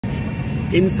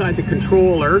inside the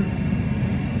controller,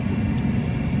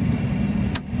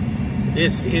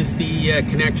 this is the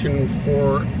connection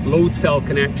for load cell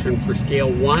connection for scale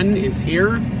 1 is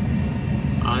here.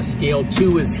 Scale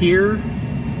 2 is here.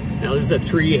 Now this is a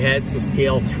 3 head, so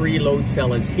scale 3 load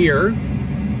cell is here.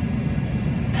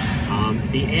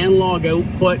 The analog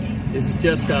output, this is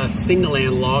just a single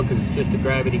analog because it's just a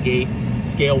gravity gate.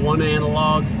 Scale 1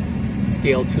 analog,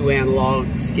 scale 2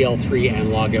 analog, scale 3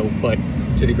 analog output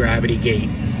to the gravity gate.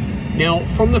 Now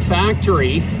from the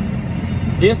factory,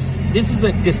 this is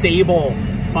a disable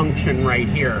function right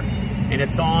here, and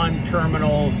it's on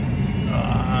terminals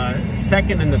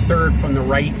 2nd and the 3rd from the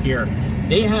right here.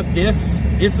 They have this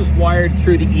is wired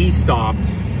through the e-stop,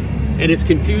 and it's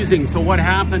confusing. So what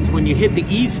happens when you hit the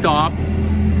e-stop,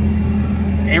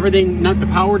 everything, the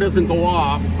power doesn't go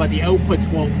off, but the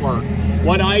outputs won't work.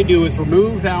 What I do is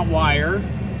remove that wire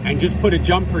and just put a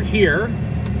jumper here.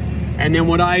 And then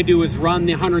what I do is run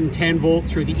the 110 volt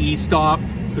through the e-stop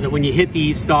so that when you hit the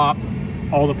e-stop,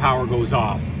 all the power goes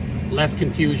off. Less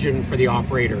confusion for the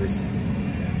operators.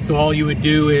 So all you would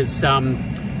do is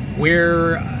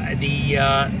where the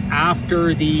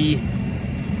after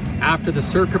the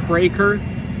circuit breaker,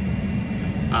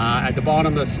 at the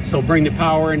bottom of the, so bring the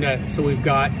power into, so we've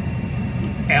got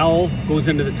L goes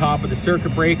into the top of the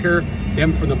circuit breaker,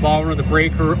 then from the bottom of the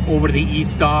breaker over to the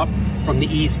e-stop, from the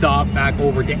e-stop back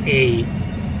over to A,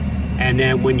 and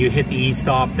then when you hit the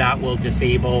e-stop, that will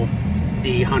disable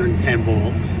the 110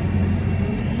 volts.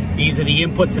 These are the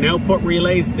inputs and output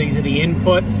relays. These are the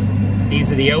inputs.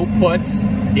 These are the outputs.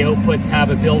 The outputs have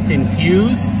a built-in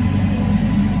fuse.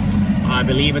 I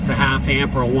believe it's a 1/2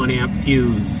 amp or a 1 amp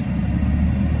fuse.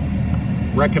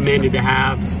 Recommended to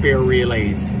have spare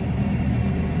relays.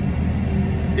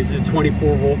 This is a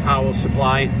 24 volt power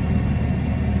supply.